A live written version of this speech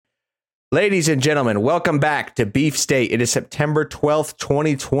Ladies and gentlemen, welcome back to Beef State. It is September 12th,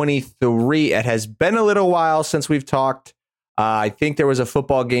 2023. It has been a little while since we've talked. I think there was a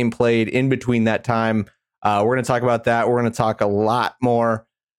football game played in between that time. We're going to talk about that. We're going to talk a lot more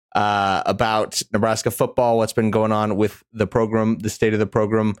about Nebraska football, what's been going on with the program, the state of the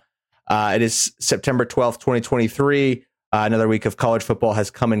program. It is September 12th, 2023. Another week of college football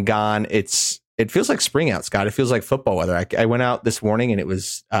has come and gone. It feels like spring out, Scott. It feels like football weather. I went out this morning and it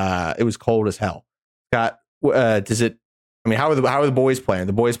was cold as hell. Scott, does it? I mean, how are the boys playing?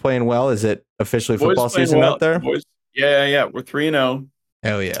 The boys playing well? Is it officially football season well out there? Yeah. We're 3-0.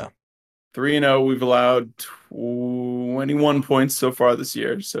 Hell yeah, 3-0. We've allowed 21 points so far this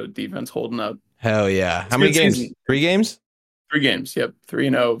year. So defense holding up. Hell yeah. How many games? Season. 3 games? 3 games. Yep.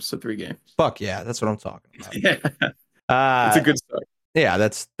 3-0. So 3 games. Fuck yeah, that's what I'm talking about. Yeah, it's a good start. Yeah,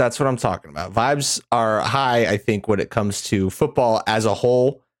 that's what I'm talking about. Vibes are high, I think, when it comes to football as a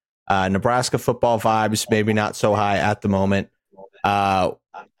whole. Nebraska football vibes, maybe not so high at the moment.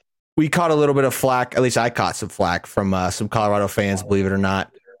 We caught a little bit of flack, at least I caught some flack from some Colorado fans, believe it or not,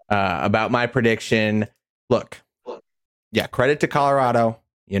 about my prediction. Look, yeah, credit to Colorado.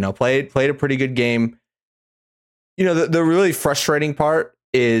 Played a pretty good game. The really frustrating part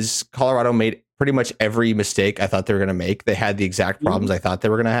is Colorado made pretty much every mistake I thought they were going to make. They had the exact problems I thought they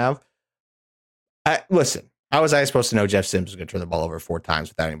were going to have. Listen, how was I supposed to know Jeff Sims was going to turn the ball over 4 times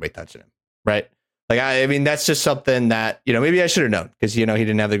without anybody touching him? Right? Like, I mean, that's just something that, maybe I should have known because, he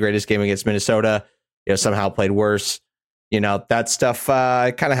didn't have the greatest game against Minnesota, somehow played worse. That stuff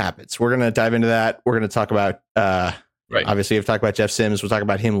kind of happens. We're going to dive into that. We're going to talk about, obviously, we've talked about Jeff Sims. We'll talk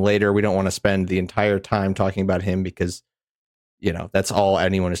about him later. We don't want to spend the entire time talking about him because, that's all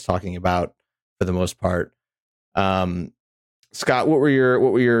anyone is talking about for the most part. Scott, what were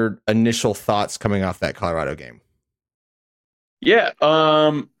your initial thoughts coming off that Colorado game? Yeah.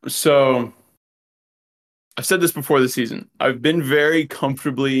 So I've said this before the season. I've been very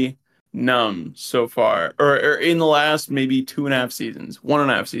comfortably numb so far, or in the last maybe 1.5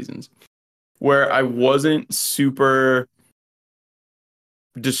 seasons, where I wasn't super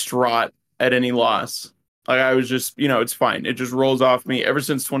distraught at any loss. Like I was just, it's fine. It just rolls off me. Ever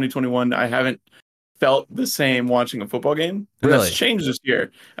since 2021, I haven't felt the same watching a football game. And Really? That's changed this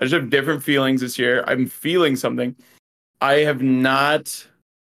year. I just have different feelings this year. I'm feeling something. I have not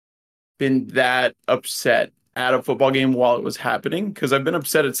been that upset at a football game while it was happening, because I've been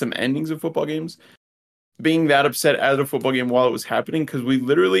upset at some endings of football games. Being that upset at a football game while it was happening, because we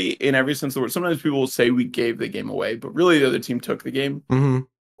literally, in every sense of the word, sometimes people will say we gave the game away, but really the other team took the game. Mm-hmm.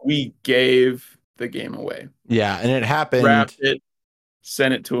 We gave the game away. Yeah, and it happened. Wrapped it,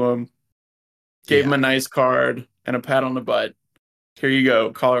 sent it to him, gave him a nice card and a pat on the butt. Here you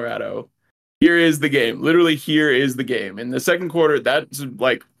go, Colorado. Here is the game. Literally, here is the game. In the second quarter, that's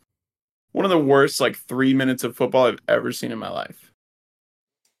like one of the worst 3 minutes of football I've ever seen in my life.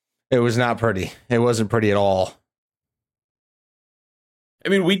 It was not pretty. It wasn't pretty at all. I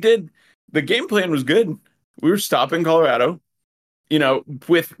mean, the game plan was good. We were stopping Colorado.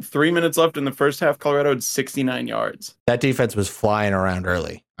 With 3 minutes left in the first half, Colorado had 69 yards. That defense was flying around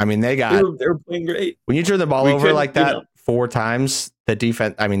early. I mean, they were playing great. When you turn the ball over like that 4 times, the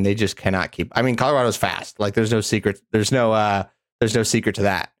defense, I mean, they just cannot keep. I mean, Colorado's fast. Like, there's no secret. There's no secret to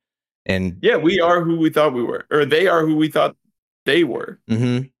that. And yeah, we are who we thought we were, or they are who we thought they were.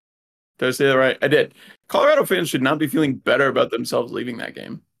 Mm-hmm. Did I say that right? I did. Colorado fans should not be feeling better about themselves leaving that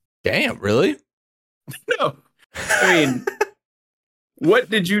game. Damn, really? No. I mean,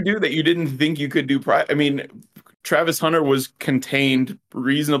 what did you do that you didn't think you could do? I mean, Travis Hunter was contained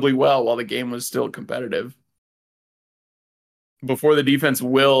reasonably well while the game was still competitive, before the defense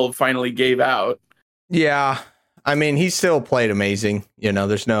finally gave out. Yeah. I mean, he still played amazing.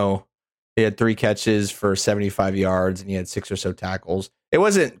 He had 3 catches for 75 yards and he had 6 or so tackles. It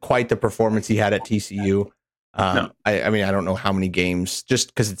wasn't quite the performance he had at TCU. No. I mean, I don't know how many games, just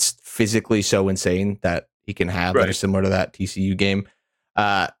because it's physically so insane that he can have that are similar to that TCU game.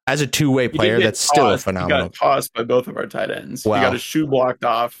 As a 2-way player, that's still a phenomenal. He got tossed by both of our tight ends. Wow. He got his shoe blocked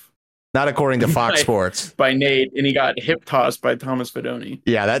off. Not according to Fox Sports. By Nate, and he got hip tossed by Thomas Fedoni.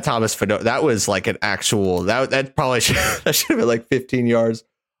 Yeah, that Thomas Fedoni, that was like an actual, that probably should have been like 15 yards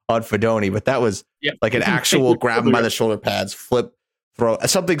on Fedoni, but that was like an actual grab him by the shoulder pads, flip, throw.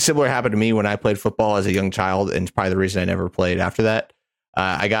 Something similar happened to me when I played football as a young child, and probably the reason I never played after that.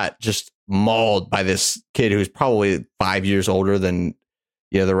 I got just mauled by this kid who's probably 5 years older than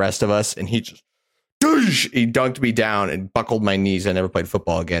the rest of us, and he dunked me down and buckled my knees. I never played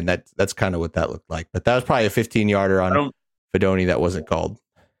football again. That's kind of what that looked like. But that was probably a 15-yarder on Fedoni that wasn't called.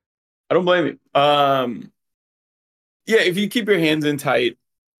 I don't blame you. Yeah, if you keep your hands in tight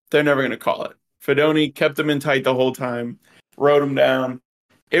they're never going to call it. Fedoni kept him in tight the whole time, rode him down.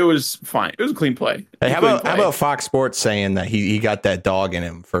 It was fine. It was a clean play. Hey, how about Fox Sports saying that he got that dog in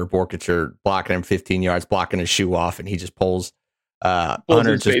him for Borkicher blocking him 15 yards, blocking his shoe off, and he just pulls.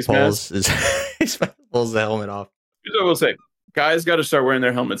 Hunter just pulls the helmet off. Here's what I will say: guys got to start wearing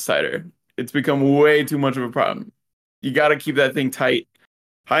their helmets tighter. It's become way too much of a problem. You got to keep that thing tight,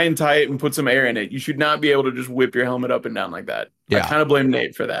 high and tight, and put some air in it. You should not be able to just whip your helmet up and down like that. Yeah. I kind of blame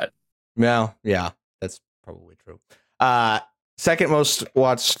Nate for that. Yeah, that's probably true. Second most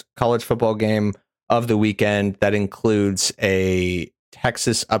watched college football game of the weekend. That includes a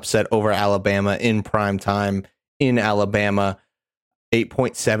Texas upset over Alabama in prime time in Alabama.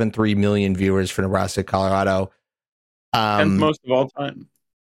 8.73 million viewers for Nebraska, Colorado. 10th most of all time.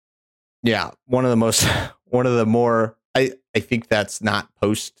 Yeah, one of the more. I think that's not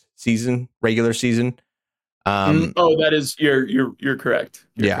postseason, regular season. That is you're correct.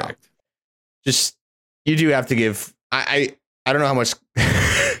 You're correct. Just you do have to give. I don't know how much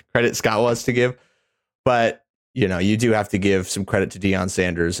credit Scott wants to give, but you do have to give some credit to Deion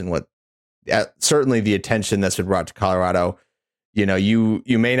Sanders and what certainly the attention that's been brought to Colorado. You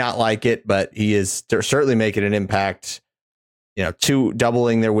may not like it, but he is certainly making an impact.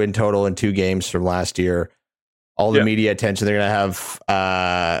 Doubling their win total in 2 games from last year. All the media attention they're going to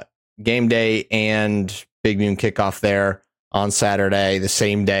have game day and big noon kickoff there on Saturday, the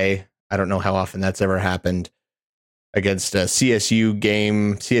same day. I don't know how often that's ever happened against a CSU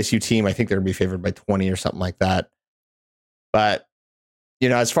team. I think they're going to be favored by 20 or something like that. But,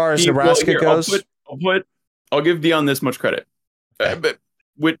 as far as Nebraska goes, I'll give Deion this much credit. But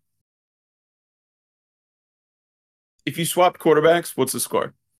if you swap quarterbacks, what's the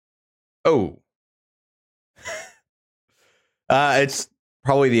score? Oh, it's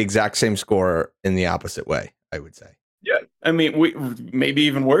probably the exact same score in the opposite way, I would say. Yeah. I mean, maybe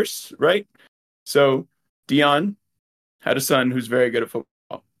even worse, right? So Deion had a son who's very good at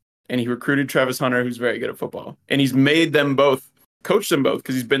football, and he recruited Travis Hunter, who's very good at football, and he's made them both, coached them both,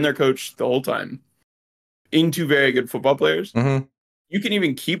 because he's been their coach the whole time, into very good football players. Mm-hmm. You can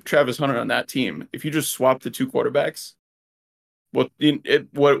even keep Travis Hunter on that team if you just swap the 2 quarterbacks. What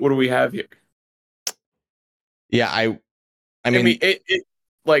do we have here? Yeah, I mean, it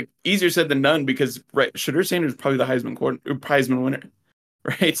like easier said than done because Shedeur Sanders is probably the Heisman winner,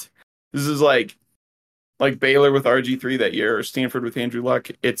 right? This is like Baylor with RG3 that year or Stanford with Andrew Luck.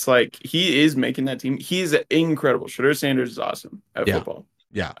 It's like he is making that team. He's incredible. Shedeur Sanders is awesome at football.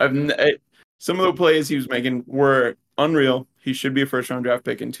 Yeah, some of the plays he was making were unreal. He should be a first-round draft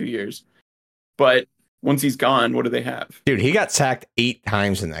pick in 2 years, but once he's gone, what do they have? Dude, he got sacked 8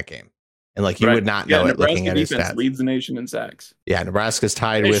 times in that game. And you would not know it looking at his stats. Leads the nation in sacks. Yeah, Nebraska's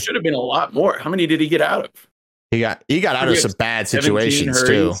tied with. It should have been a lot more. How many did he get out of? He got out of some bad situations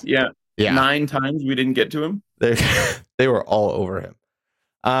too. Yeah. 9 times we didn't get to him. They were all over him.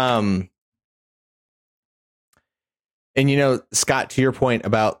 And Scott, to your point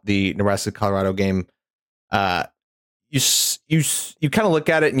about the Nebraska Colorado game, you kind of look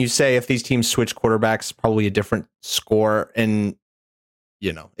at it and you say if these teams switch quarterbacks, probably a different score, and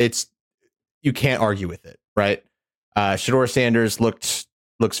you can't argue with it, right? Shedeur Sanders looks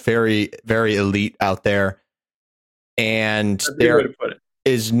very, very elite out there, and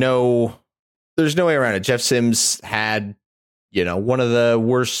there's no way around it. Jeff Sims had one of the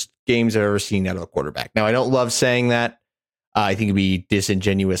worst games I've ever seen out of a quarterback. Now, I don't love saying that. I think it'd be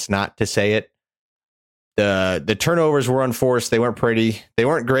disingenuous not to say it. The turnovers were unforced. They weren't pretty. They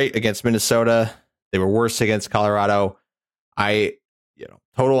weren't great against Minnesota. They were worse against Colorado.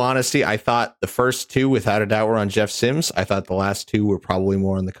 Total honesty, I thought the first 2, without a doubt, were on Jeff Sims. I thought the last 2 were probably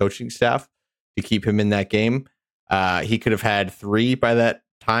more on the coaching staff to keep him in that game. He could have had 3 by that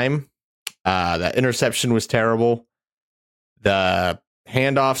time. That interception was terrible. The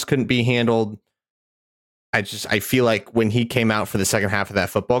handoffs couldn't be handled. I feel like when he came out for the second half of that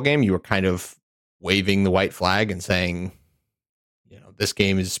football game, you were kind of waving the white flag and saying, this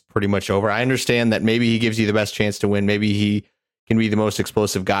game is pretty much over. I understand that maybe he gives you the best chance to win. Maybe he can be the most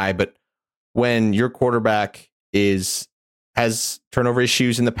explosive guy, but when your quarterback has turnover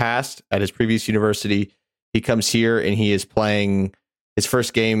issues in the past at his previous university, he comes here and he is playing his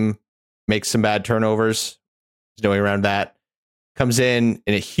first game, makes some bad turnovers. There's no way around that. Comes in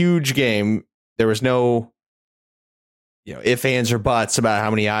a huge game. There was no, ifs, ands, or buts about how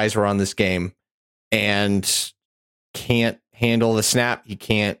many eyes were on this game, and can't handle the snap. He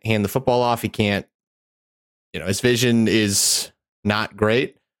can't hand the football off. He can't, his vision is not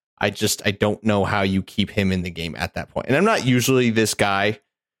great. I don't know how you keep him in the game at that point. And I'm not usually this guy,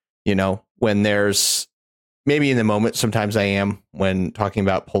 when there's maybe in the moment, sometimes I am when talking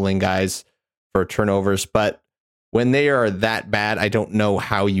about pulling guys for turnovers, but when they are that bad, I don't know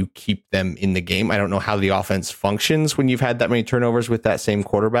how you keep them in the game. I don't know how the offense functions when you've had that many turnovers with that same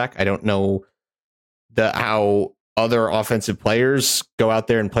quarterback. I don't know how other offensive players go out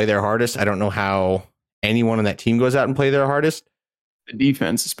there and play their hardest. I don't know how anyone on that team goes out and play their hardest. The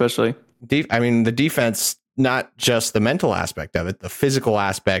defense, especially. The defense, not just the mental aspect of it, the physical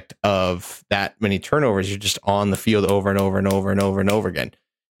aspect of that many turnovers. You're just on the field over and over and over and over and over again.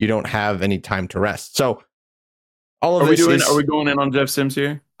 You don't have any time to rest. So all of are we going in on Jeff Sims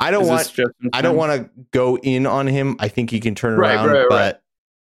here? I don't want to go in on him. I think he can turn around, but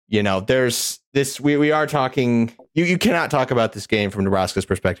there's this. We are talking. You cannot talk about this game from Nebraska's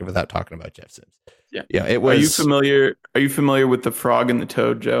perspective without talking about Jeff Sims. Yeah, it was. Are you familiar with the frog and the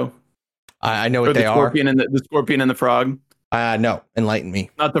toad, Joe? I know what they are. The scorpion and the frog. No, enlighten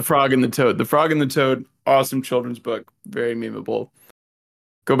me. Not the frog and the toad. The frog and the toad. Awesome children's book. Very memeable.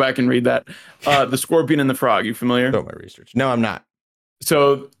 Go back and read that. The Scorpion and the Frog. You familiar? Do my research. No, I'm not.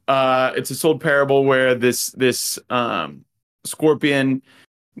 So it's a old parable where this scorpion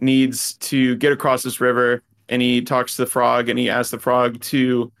needs to get across this river, and he talks to the frog, and he asks the frog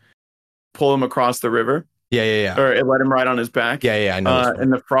to pull him across the river. Yeah. Or let him ride on his back. Yeah. I know.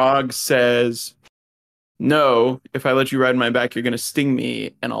 And the frog says, "No, if I let you ride on my back, you're going to sting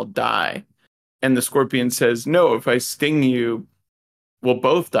me, and I'll die." And the scorpion says, "No, if I sting you, we'll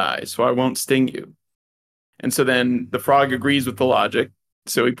both die, so I won't sting you." And so then the frog agrees with the logic.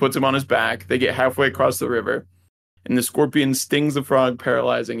 So he puts him on his back. They get halfway across the river, and the scorpion stings the frog,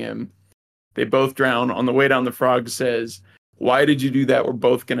 paralyzing him. They both drown. On the way down, the frog says, "Why did you do that? We're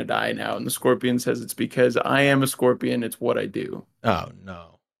both going to die now." And the scorpion says, "It's because I am a scorpion. It's what I do." Oh,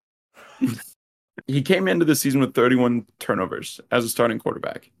 no. He came into the season with 31 turnovers as a starting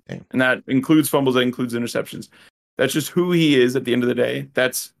quarterback. Okay. And that includes fumbles, that includes interceptions. That's just who he is at the end of the day.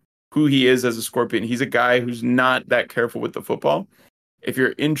 That's who he is as a Scorpion. He's a guy who's not that careful with the football. If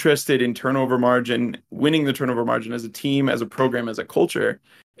you're interested in turnover margin, winning the turnover margin as a team, as a program, as a culture,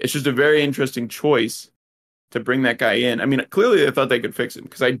 it's just a very interesting choice to bring that guy in. I mean, clearly they thought they could fix him,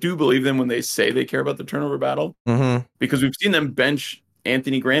 because I do believe them when they say they care about the turnover battle, because we've seen them bench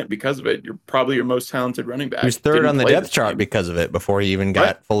Anthony Grant because of it. You're probably your most talented running back. He was third on the depth chart because of it before he even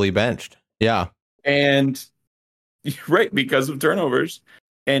got fully benched. Yeah. And right, because of turnovers.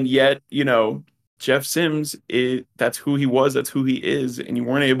 And yet, Jeff Sims, that's who he was, that's who he is, and you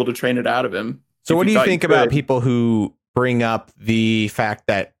weren't able to train it out of him. So what do you think about people who bring up the fact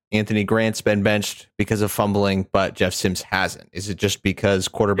that Anthony Grant's been benched because of fumbling, but Jeff Sims hasn't? Is it just because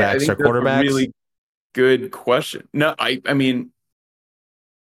quarterbacks are quarterbacks? That's a really good question. No, I mean,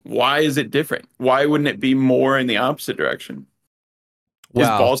 why is it different? Why wouldn't it be more in the opposite direction? His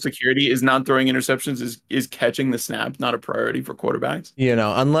ball security is not throwing interceptions, is catching the snap not a priority for quarterbacks?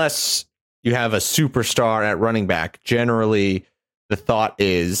 Unless you have a superstar at running back, generally the thought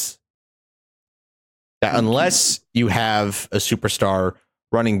is that unless you have a superstar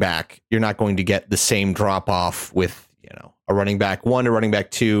running back, you're not going to get the same drop off with, a running back 1 to running back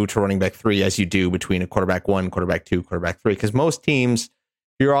 2 to running back 3 as you do between a quarterback 1, quarterback 2, quarterback 3. Because most teams,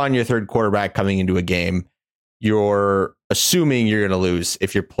 you're on your third quarterback coming into a game, you're assuming you're going to lose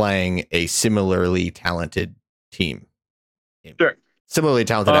if you're playing a similarly talented team. Sure. Similarly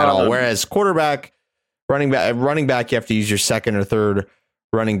talented at all. Whereas quarterback, running back, you have to use your second or third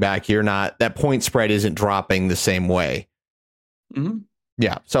running back. You're not, that point spread isn't dropping the same way. Mm-hmm.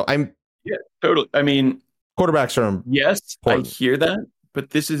 Yeah. So totally. I mean, quarterbacks are important. I hear that,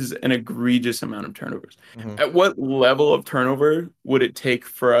 but this is an egregious amount of turnovers. Mm-hmm. At what level of turnover would it take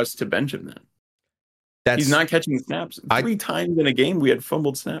for us to bench him then? He's not catching the snaps. 3 times in a game we had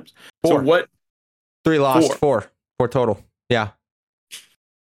fumbled snaps. 4. So what? 3 lost, 4 total. Yeah.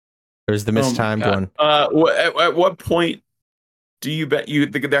 There's the missed time one. At what point do you bet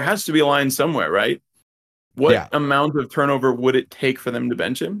there has to be a line somewhere, right? What amount of turnover would it take for them to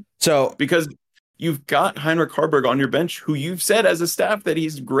bench him? So because you've got Heinrich Harburg on your bench, who you've said as a staff that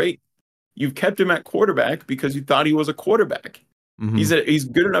he's great. You've kept him at quarterback because you thought he was a quarterback. Mm-hmm. He's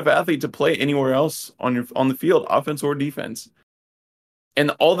good enough athlete to play anywhere else on the field, offense or defense. And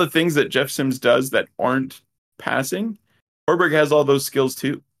all the things that Jeff Sims does that aren't passing, Harburg has all those skills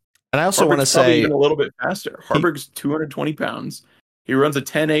too. And I also want to say even a little bit faster. Harburg's 220 pounds. He runs a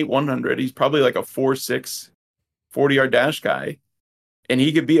 10.8 100. He's probably like a 4.6 40-yard dash guy, and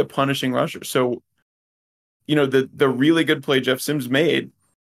he could be a punishing rusher. So, the really good play Jeff Sims made,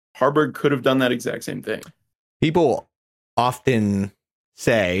 Harburg could have done that exact same thing. People often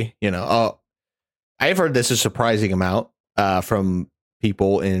say, I've heard this a surprising amount from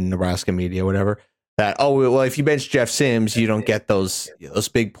people in Nebraska media, whatever. that, oh, well, if you bench Jeff Sims, you don't get those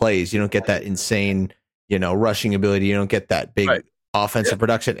big plays. You don't get that insane, rushing ability. You don't get that big offensive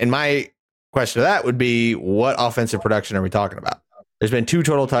production. And my question to that would be, what offensive production are we talking about? There's been 2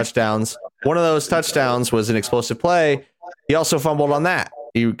 total touchdowns. One of those touchdowns was an explosive play. He also fumbled on that.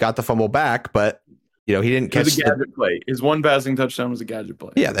 He got the fumble back, but he didn't catch the gadget play. His one passing touchdown was a gadget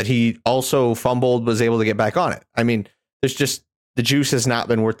play. Yeah, that he also fumbled, was able to get back on it. I mean, there's just the juice has not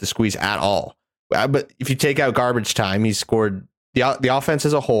been worth the squeeze at all. But if you take out garbage time, he scored the offense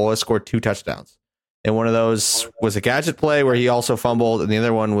as a whole has scored 2 touchdowns. And one of those was a gadget play where he also fumbled, and the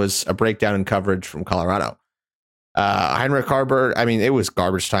other one was a breakdown in coverage from Colorado. Heinrich Haarberg, I mean, it was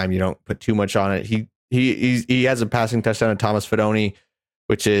garbage time. You don't put too much on it. He has a passing touchdown to Thomas Fidone,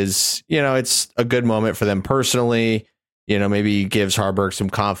 which is, it's a good moment for them personally. Maybe gives Haarberg some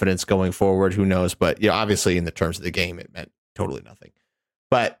confidence going forward. Who knows? But obviously in the terms of the game, it meant totally nothing.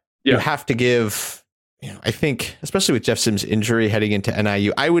 But you have to give, I think, especially with Jeff Sims' injury heading into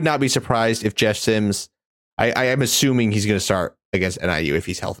NIU, I would not be surprised if Jeff Sims, I am assuming he's going to start against NIU if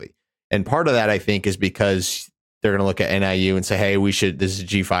he's healthy. And part of that, I think, is because they're going to look at NIU and say, hey, this is a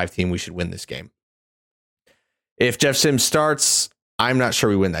G5 team. We should win this game. If Jeff Sims starts, I'm not sure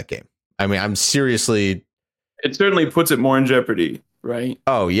we win that game. I mean, I'm seriously. It certainly puts it more in jeopardy, right?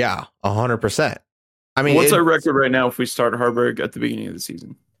 Oh, yeah, 100%. I mean, what's our record right now if we start Haarberg at the beginning of the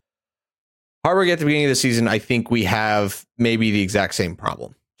season? Haarberg at the beginning of the season, I think we have maybe the exact same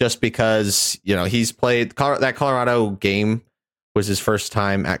problem. Just because, he's played that Colorado game was his first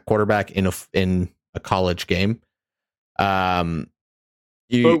time at quarterback in a college game. You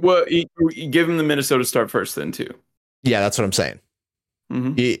give him the Minnesota start first then too. Yeah, that's what I'm saying.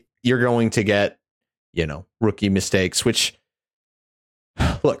 Mm-hmm. You're going to get, rookie mistakes, which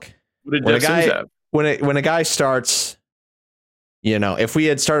look, when a guy starts, if we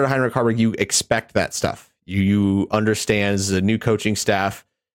had started Heinrich Haarberg, you expect that stuff. You understand as a new coaching staff.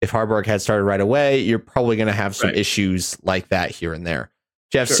 If Haarberg had started right away, you're probably going to have some issues like that here and there.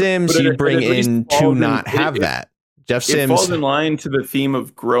 Jeff Sims, you bring in to not have that. Jeff Sims falls in line to the theme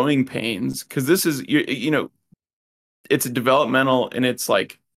of growing pains, because this is, it's a developmental, and it's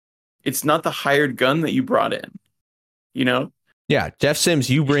like, it's not the hired gun that you brought in, Yeah, Jeff Sims,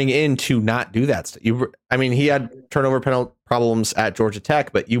 you bring in to not do that stuff. He had turnover penalty problems at Georgia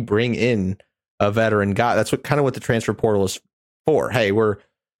Tech, but you bring in a veteran guy. That's what the transfer portal is for. Hey,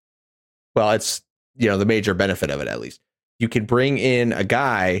 it's the major benefit of it, at least. You can bring in a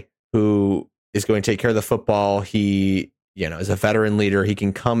guy who is going to take care of the football. He, is a veteran leader. He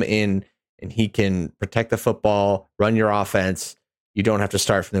can come in and he can protect the football, run your offense. You don't have to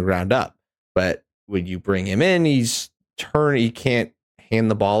start from the ground up. But when you bring him in, he can't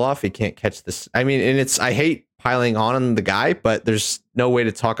hand the ball off. He can't catch this. I hate piling on the guy, but there's no way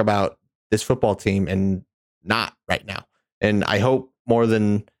to talk about this football team and not right now. And I hope more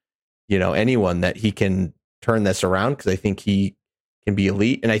than, anyone that he can turn this around, because I think he can be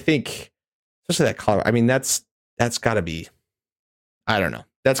elite. And I think, especially that Colorado, that's got to be, I don't know.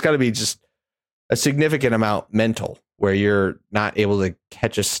 That's got to be just a significant amount mental, where you're not able to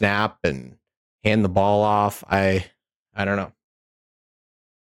catch a snap and hand the ball off. I don't know.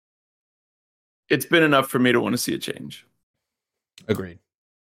 It's been enough for me to want to see a change. Agreed.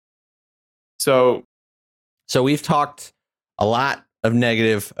 So we've talked a lot of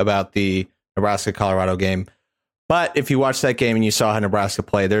negative about the Nebraska-Colorado game, but if you watched that game and you saw how Nebraska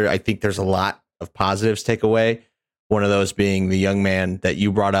play there, I think there's a lot of positives to take away. One of those being the young man that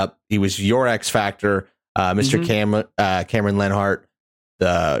you brought up. He was your X factor, Mr. Cameron Lenhart,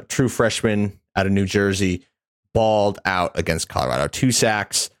 the true freshman out of New Jersey, balled out against Colorado. 2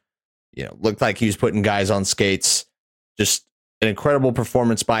 sacks, looked like he was putting guys on skates. Just an incredible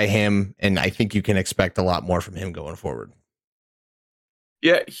performance by him, and I think you can expect a lot more from him going forward.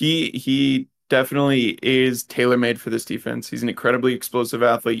 Yeah, he definitely is tailor-made for this defense. He's an incredibly explosive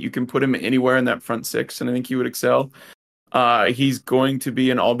athlete. You can put him anywhere in that front 6, and I think he would excel. He's going to be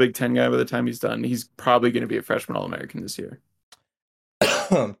an all Big Ten guy by the time he's done. He's probably going to be a freshman All-American this year.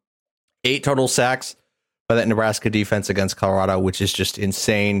 8 total sacks by that Nebraska defense against Colorado, which is just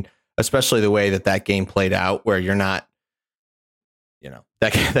insane, especially the way that game played out, where you're not,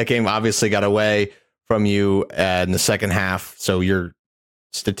 that game obviously got away from you in the second half. So your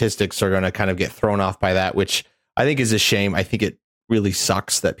statistics are going to kind of get thrown off by that, which I think is a shame. I think it really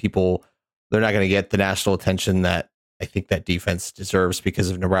sucks that they're not going to get the national attention that I think that defense deserves because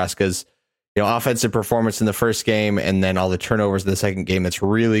of Nebraska's, offensive performance in the first game, and then all the turnovers in the second game. That's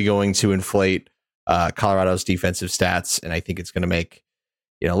really going to inflate Colorado's defensive stats. And I think it's going to make,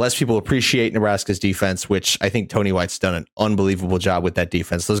 less people appreciate Nebraska's defense, which I think Tony White's done an unbelievable job with that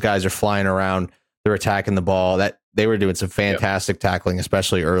defense. Those guys are flying around. They're attacking the ball. That they were doing some fantastic tackling,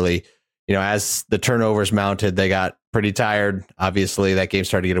 especially early. As the turnovers mounted, they got pretty tired. Obviously, that game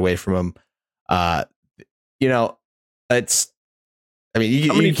started to get away from them. It's. I mean,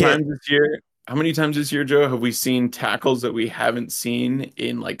 how many times this year? How many times this year, Joe, have we seen tackles that we haven't seen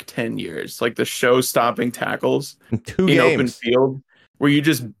in like 10 years? Like the show-stopping tackles in open field where you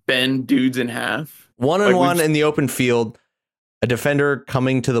just bend dudes in half. One-on-one in the open field, a defender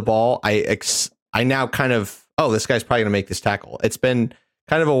coming to the ball. I now kind of, this guy's probably going to make this tackle. It's been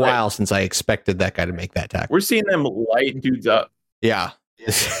kind of a while since I expected that guy to make that tackle. We're seeing them light dudes up. Yeah.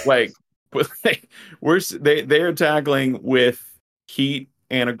 Like they are tackling with heat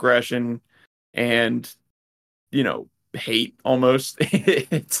and aggression and hate almost.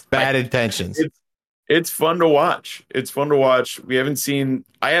 It's bad intentions. It's fun to watch. I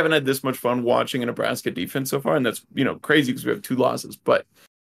haven't had this much fun watching a Nebraska defense so far, and that's crazy because we have 2 losses, but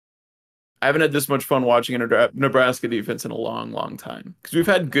I haven't had this much fun watching a Nebraska defense in a long, long time, because we've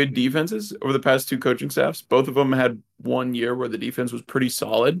had good defenses over the past 2 coaching staffs. Both of them had 1 year where the defense was pretty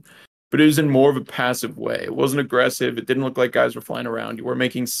solid, but it was in more of a passive way. It wasn't aggressive. It didn't look like guys were flying around. You were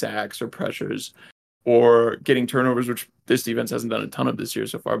making sacks or pressures or getting turnovers, which this defense hasn't done a ton of this year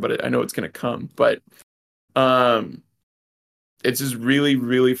so far, but I know it's going to come. But it's just really,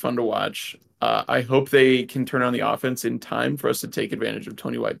 really fun to watch. I hope they can turn on the offense in time for us to take advantage of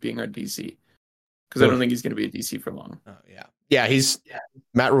Tony White being our DC, because I don't think he's going to be a DC for long. Oh, yeah.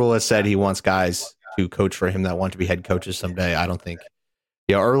 Matt Rule has said he wants guys to coach for him that want to be head coaches someday. I don't think,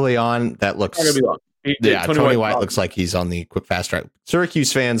 early on that looks. Tony White looks like he's on the quick fast track.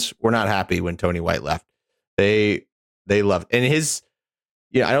 Syracuse fans were not happy when Tony White left. They loved, and his.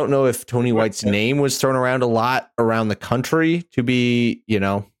 Yeah, I don't know if Tony White's name was thrown around a lot around the country to be,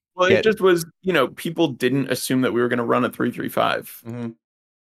 Well, it just was, people didn't assume that we were going to run a 3-3-5. Mm-hmm.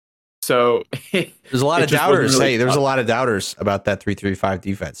 So there's a lot of doubters. There's a lot of doubters about that 3-3-5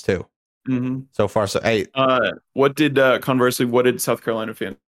 defense too. Mm-hmm. So far, so hey, what did South Carolina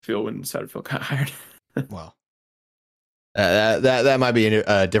fans feel when Satterfield got hired? Well, that might be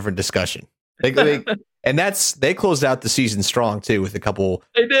a different discussion. And they closed out the season strong too with a couple.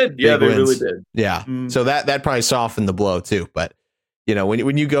 They did, yeah, they really did. Yeah, so that probably softened the blow too. But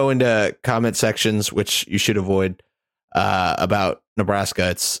when you go into comment sections, which you should avoid, about Nebraska,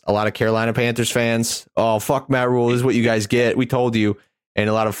 it's a lot of Carolina Panthers fans. Oh, fuck Matt Rule, this is what you guys get. We told you, and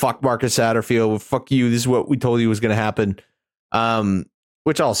a lot of fuck Marcus Satterfield. Fuck you. This is what we told you was going to happen.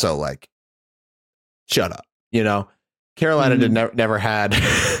 Which also shut up. Carolina never had.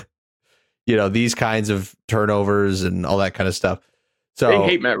 These kinds of turnovers and all that kind of stuff. So they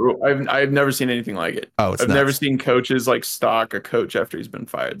hate Matt Rule. I've never seen anything like it. Oh, I've never seen coaches stalk a coach after he's been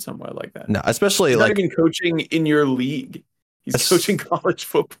fired somewhere like that. No, especially he's not even coaching in your league. He's coaching college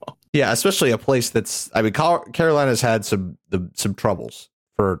football. Yeah, especially a place that's. I mean, Carolina's had some troubles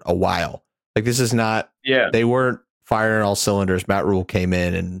for a while. This is not. Yeah, they weren't firing all cylinders. Matt Rule came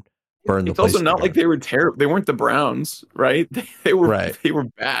in and burned the place. It's also not like they were terrible. They weren't the Browns, right? They were. Right. They were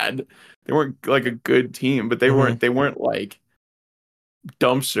bad. They weren't a good team, but they weren't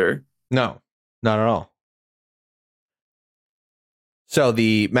dumpster. No, not at all. So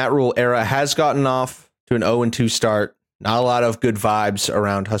the Matt Rule era has gotten off to an 0-2 start. Not a lot of good vibes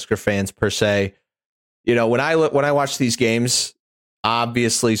around Husker fans per se. When I watch these games,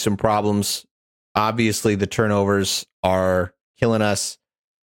 obviously some problems. Obviously the turnovers are killing us.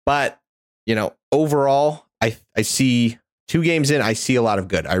 But, overall, I see 2 games in, I see a lot of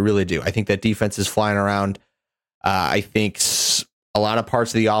good. I really do. I think that defense is flying around. I think a lot of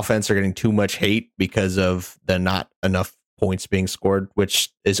parts of the offense are getting too much hate because of the not enough points being scored,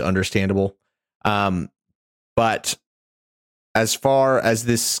 which is understandable. But as far as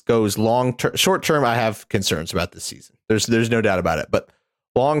this goes short term, I have concerns about this season. There's no doubt about it. But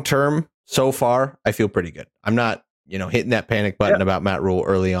long term, so far, I feel pretty good. I'm not, hitting that panic button about Matt Rule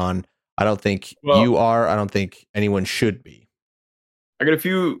early on. I don't think you are. I don't think anyone should be. I got a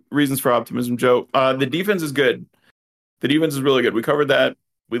few reasons for optimism, Joe. The defense is good. The defense is really good. We covered that.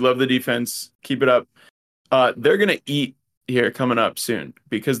 We love the defense. Keep it up. They're going to eat here coming up soon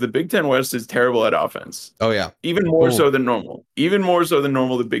because the Big Ten West is terrible at offense. Oh, yeah. Even more so than normal.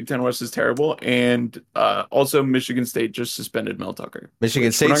 The Big Ten West is terrible. And also Michigan State just suspended Mel Tucker.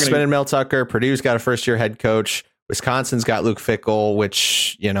 Michigan State suspended Mel Tucker. Purdue's got a first-year head coach. Wisconsin's got Luke Fickell,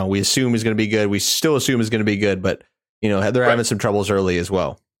 which, we assume is going to be good. We still assume is going to be good, but, they're having some troubles early as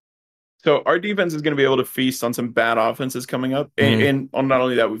well. So our defense is going to be able to feast on some bad offenses coming up. And not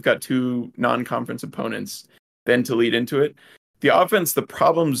only that, we've got 2 non-conference opponents then to lead into it. The offense, the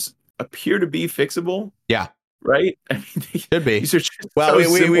problems appear to be fixable. Yeah. right? I mean, Should be. these are just Well,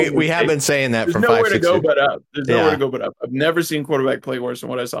 so we have been saying that There's for nowhere 5, to 6 go years. but up. There's Yeah. nowhere to go but up. I've never seen quarterback play worse than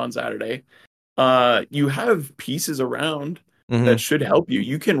what I saw on Saturday. You have pieces around that should help you.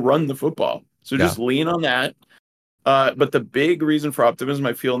 You can run the football. So just lean on that. But the big reason for optimism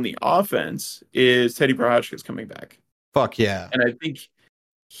I feel in the offense is Teddy Prochazka's coming back. Fuck yeah. And I think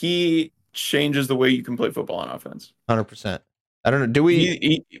he changes the way you can play football on offense. 100%. I don't know. Do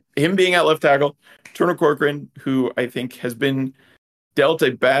we him being at left tackle, Turner Corcoran, who I think has been dealt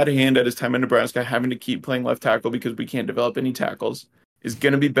a bad hand at his time in Nebraska, having to keep playing left tackle because we can't develop any tackles, is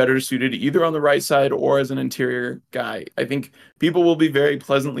going to be better suited either on the right side or as an interior guy. I think people will be very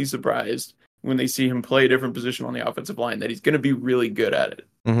pleasantly surprised when they see him play a different position on the offensive line, that he's going to be really good at it.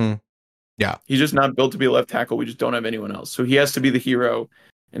 Mm-hmm. Yeah. He's just not built to be a left tackle. We just don't have anyone else. So he has to be the hero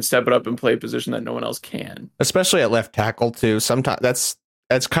and step it up and play a position that no one else can. Especially at left tackle too. Sometimes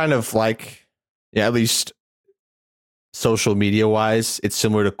that's kind of like, at least social media wise, it's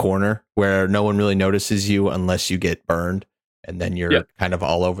similar to corner, where no one really notices you unless you get burned, and then you're kind of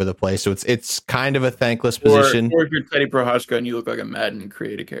all over the place. So it's kind of a thankless position. Or if you're Teddy Prochazka and you look like a Madden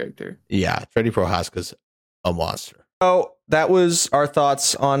created character. Yeah, Teddy Prochazka's a monster. So that was our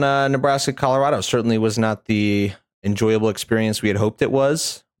thoughts on Nebraska, Colorado. Certainly was not the enjoyable experience we had hoped it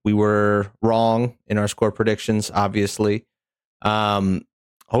was. We were wrong in our score predictions, obviously.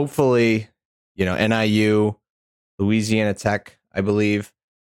 Hopefully, NIU, Louisiana Tech, I believe.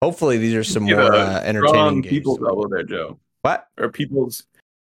 Hopefully these are some more entertaining games. People's elbow there, Joe. What? Or people's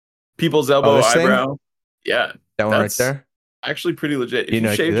elbow eyebrow. Thing? Yeah. That one right there? Actually pretty legit. If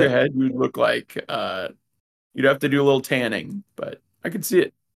you shaved your head, you'd look like you'd have to do a little tanning, but I could see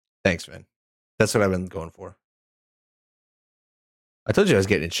it. Thanks, man. That's what I've been going for. I told you I was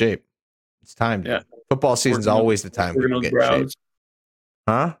getting in shape. It's time. Dude. Yeah. Football season's always the time we get in shape.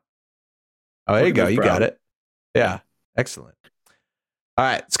 Huh? Oh, there you go. You got it. Yeah. Excellent. All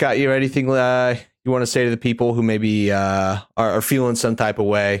right, Scott, you have anything you want to say to the people who maybe are feeling some type of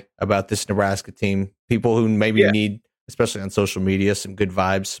way about this Nebraska team? People who maybe need, especially on social media, some good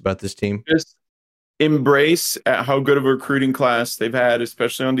vibes about this team? Just embrace how good of a recruiting class they've had,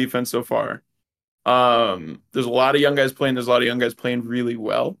 especially on defense so far. There's a lot of young guys playing. There's a lot of young guys playing really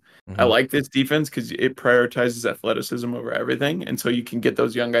well. I like this defense because it prioritizes athleticism over everything, and so you can get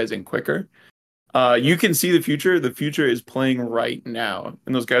those young guys in quicker. You can see the future. The future is playing right now,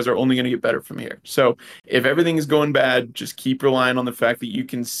 and those guys are only going to get better from here. So if everything is going bad, just keep relying on the fact that you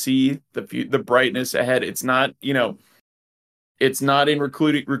can see the brightness ahead. It's not, it's not in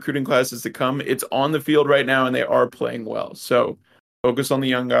recruiting classes to come. It's on the field right now, and they are playing well. So focus on the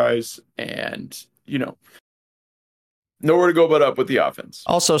young guys, and nowhere to go but up with the offense.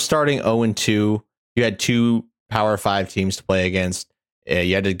 Also, starting 0-2, you had 2 Power 5 teams to play against.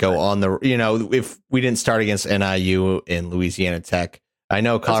 You had to go on the, if we didn't start against NIU and Louisiana Tech. I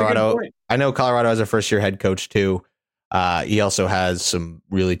know Colorado has a first-year head coach too. He also has some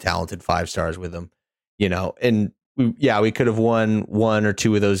really talented 5-stars with him, and we could have won 1 or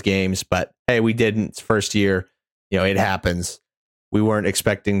 2 of those games, but hey, we didn't. It's first year, it happens. We weren't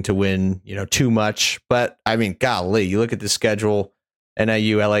expecting to win, too much, but I mean, golly, you look at the schedule,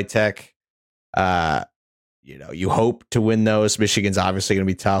 NIU, LA Tech, you hope to win those. Michigan's obviously going to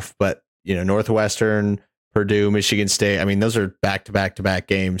be tough, but Northwestern, Purdue, Michigan State, I mean, those are back-to-back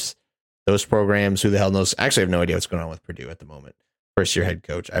games. Those programs, who the hell knows? Actually, I have no idea what's going on with Purdue at the moment. First year head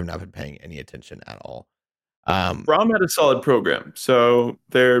coach. I have not been paying any attention at all. Brom had a solid program, so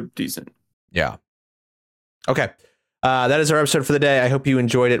they're decent. Yeah. Okay. That is our episode for the day. I hope you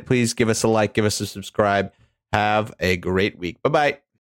enjoyed it. Please give us a like, give us a subscribe. Have a great week. Bye-bye.